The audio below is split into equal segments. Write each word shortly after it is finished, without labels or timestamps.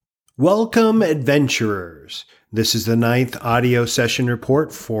Welcome, adventurers! This is the 9th audio session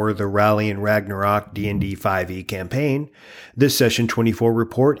report for the Rally and Ragnarok D&D 5e campaign. This session 24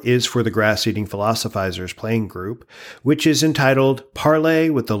 report is for the Grass-Eating Philosophizers playing group, which is entitled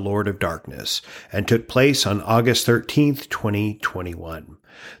Parley with the Lord of Darkness, and took place on August 13th, 2021.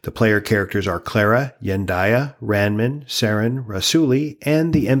 The player characters are Clara, Yendaya, Ranman, Saren, Rasuli,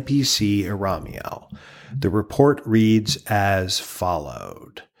 and the NPC Aramiel. The report reads as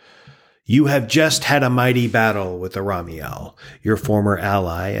followed. You have just had a mighty battle with Aramiel, your former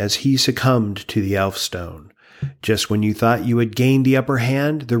ally, as he succumbed to the Elfstone. Just when you thought you had gained the upper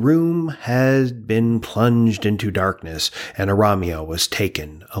hand, the room had been plunged into darkness, and Aramiel was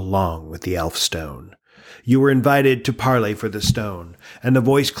taken along with the Elfstone. You were invited to parley for the stone, and the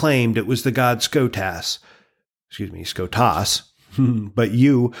voice claimed it was the god Skotas, but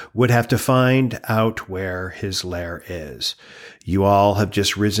you would have to find out where his lair is. You all have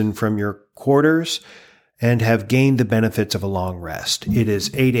just risen from your quarters and have gained the benefits of a long rest. It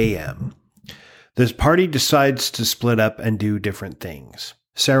is 8 a.m. This party decides to split up and do different things.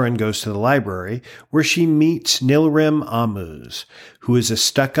 Saren goes to the library, where she meets Nilrim Amuz, who is a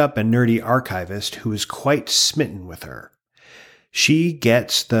stuck-up and nerdy archivist who is quite smitten with her. She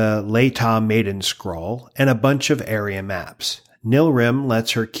gets the Leta Maiden Scroll and a bunch of area maps. Nilrim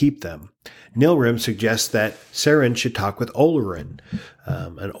lets her keep them. Nilrim suggests that Saren should talk with Olorin,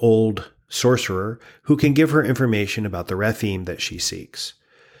 an old sorcerer who can give her information about the Rephim that she seeks.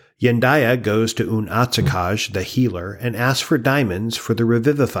 Yendaya goes to Un-Atzakaj, the healer, and asks for diamonds for the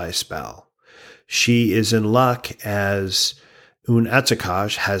Revivify spell. She is in luck as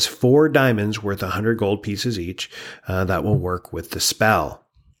Un-Atzakaj has 4 diamonds worth 100 gold pieces each that will work with the spell.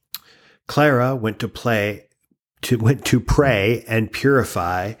 Clara went to pray and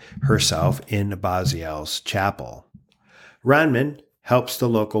purify herself in Baziel's chapel. Ranman helps the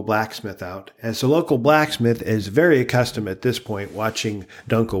local blacksmith out. As the local blacksmith is very accustomed at this point watching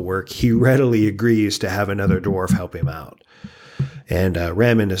Dunkel work, he readily agrees to have another dwarf help him out. And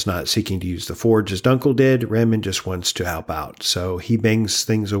Ranman is not seeking to use the forge as Dunkel did. Ranman just wants to help out, so he bangs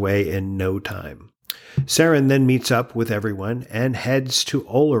things away in no time. Saren then meets up with everyone and heads to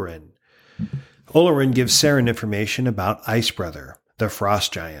Olorin. Olorin gives Saren information about Ice Brother, the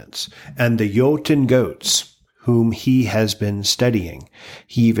Frost Giants, and the Jotun goats, whom he has been studying.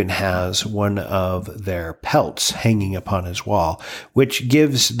 He even has one of their pelts hanging upon his wall, which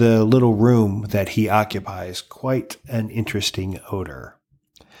gives the little room that he occupies quite an interesting odor.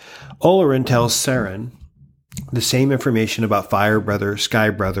 Olorin tells Saren the same information about Fire Brother, Sky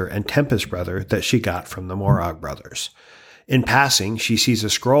Brother, and Tempest Brother that she got from the Morag brothers. In passing, she sees a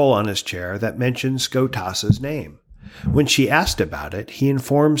scroll on his chair that mentions Skotas's name. When she asked about it, he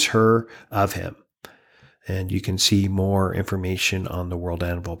informs her of him. And you can see more information on the World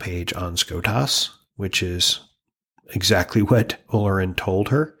Anvil page on Skotas, which is exactly what Olorin told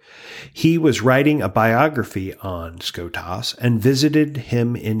her. He was writing a biography on Skotas and visited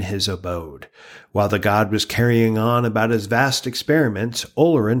him in his abode. While the god was carrying on about his vast experiments,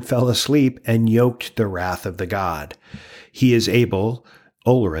 Olorin fell asleep and yoked the wrath of the god. He is able,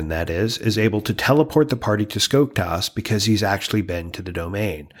 Olorin that is able to teleport the party to Skotas because he's actually been to the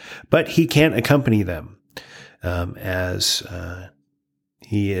domain. But he can't accompany them, as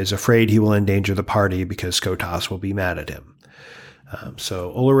he is afraid he will endanger the party because Skotas will be mad at him.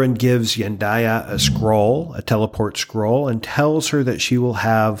 So Olorin gives Yendaya a scroll, a teleport scroll, and tells her that she will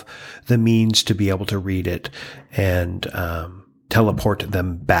have the means to be able to read it and teleport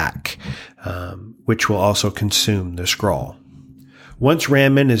them back, which will also consume the scroll. Once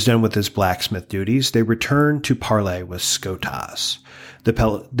Ranman is done with his blacksmith duties, they return to parley with Skotas.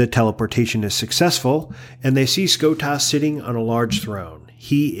 The teleportation is successful, and they see Skotas sitting on a large throne.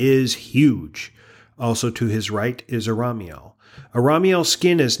 He is huge. Also to his right is Aramiel. Aramiel's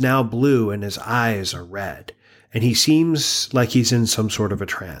skin is now blue and his eyes are red, and he seems like he's in some sort of a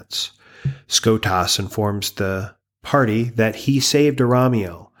trance. Skotas informs the party that he saved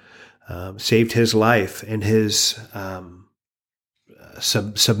Aramiel, saved his life and his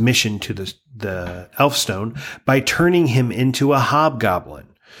submission to the Elfstone by turning him into a hobgoblin,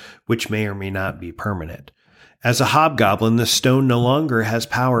 which may or may not be permanent. As a hobgoblin, the stone no longer has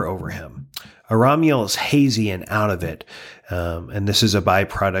power over him. Aramiel is hazy and out of it, and this is a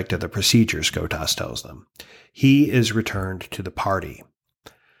byproduct of the procedure, Skotas tells them. He is returned to the party.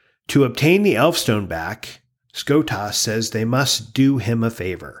 To obtain the Elfstone back, Skotas says they must do him a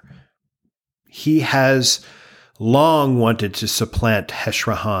favor. He has long wanted to supplant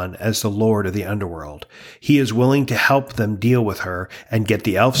Heshrahan as the lord of the underworld. He is willing to help them deal with her and get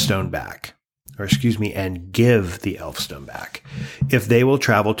the Elfstone back. and give the Elfstone back if they will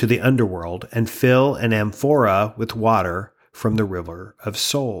travel to the underworld and fill an amphora with water from the River of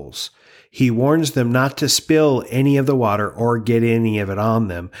Souls. He warns them not to spill any of the water or get any of it on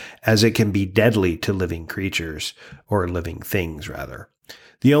them, as it can be deadly to living creatures, or living things, rather.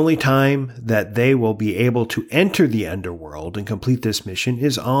 The only time that they will be able to enter the underworld and complete this mission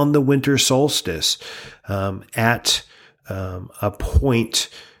is on the winter solstice, at a point,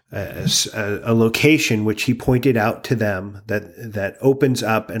 a location which he pointed out to them that opens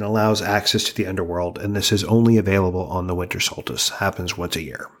up and allows access to the underworld. And this is only available on the winter solstice. Happens once a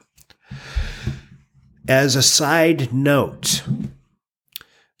year. As a side note,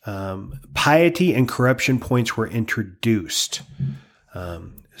 piety and corruption points were introduced.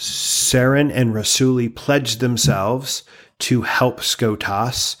 Seren and Rasuli pledged themselves to help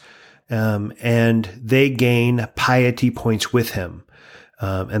Skotas, and they gain piety points with him.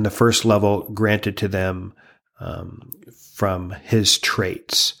 And the first level granted to them from his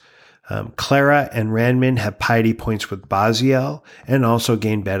traits. Clara and Ranmin have piety points with Baziel and also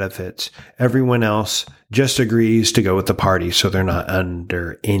gain benefits. Everyone else just agrees to go with the party, so they're not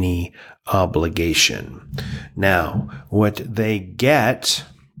under any obligation. Now, what they get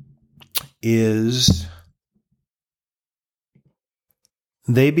is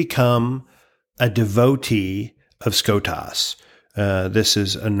they become a devotee of Skotas. This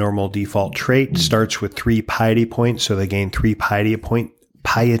is a normal default trait. Starts with 3 piety points, so they gain 3 piety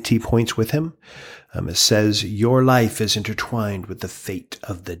points with him. It says, your life is intertwined with the fate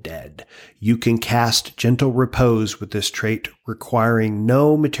of the dead. You can cast gentle repose with this trait, requiring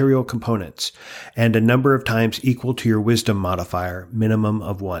no material components, and a number of times equal to your wisdom modifier, minimum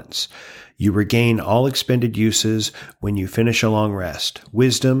of once. You regain all expended uses when you finish a long rest.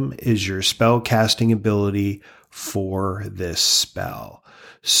 Wisdom is your spell casting ability for this spell.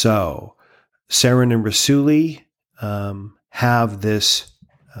 So, Seren and Rasuli have this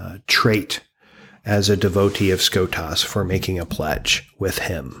trait as a devotee of Skotas for making a pledge with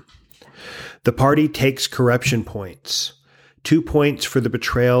him. The party takes corruption points, 2 points for the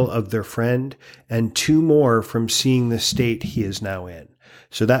betrayal of their friend, and 2 more from seeing the state he is now in.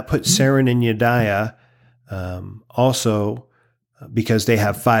 So that puts Seren and Yandaya also, because they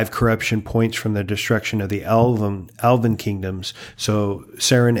have 5 corruption points from the destruction of the Elven kingdoms. So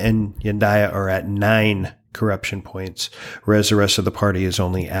Seren and Yandaya are at 9 corruption points, whereas the rest of the party is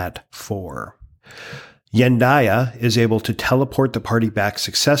only at 4. Yandaya is able to teleport the party back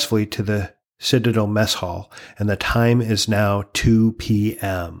successfully to the Citadel mess hall, and the time is now 2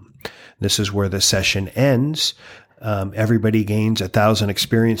 p.m. This is where the session ends. Everybody gains 1,000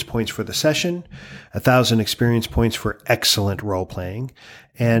 experience points for the session, 1,000 experience points for excellent role playing,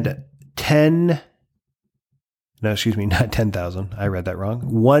 and 1,000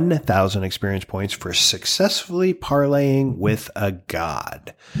 experience points for successfully parlaying with a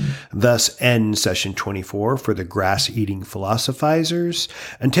god. Thus ends session 24 for the grass-eating philosophizers.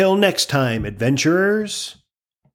 Until next time, adventurers.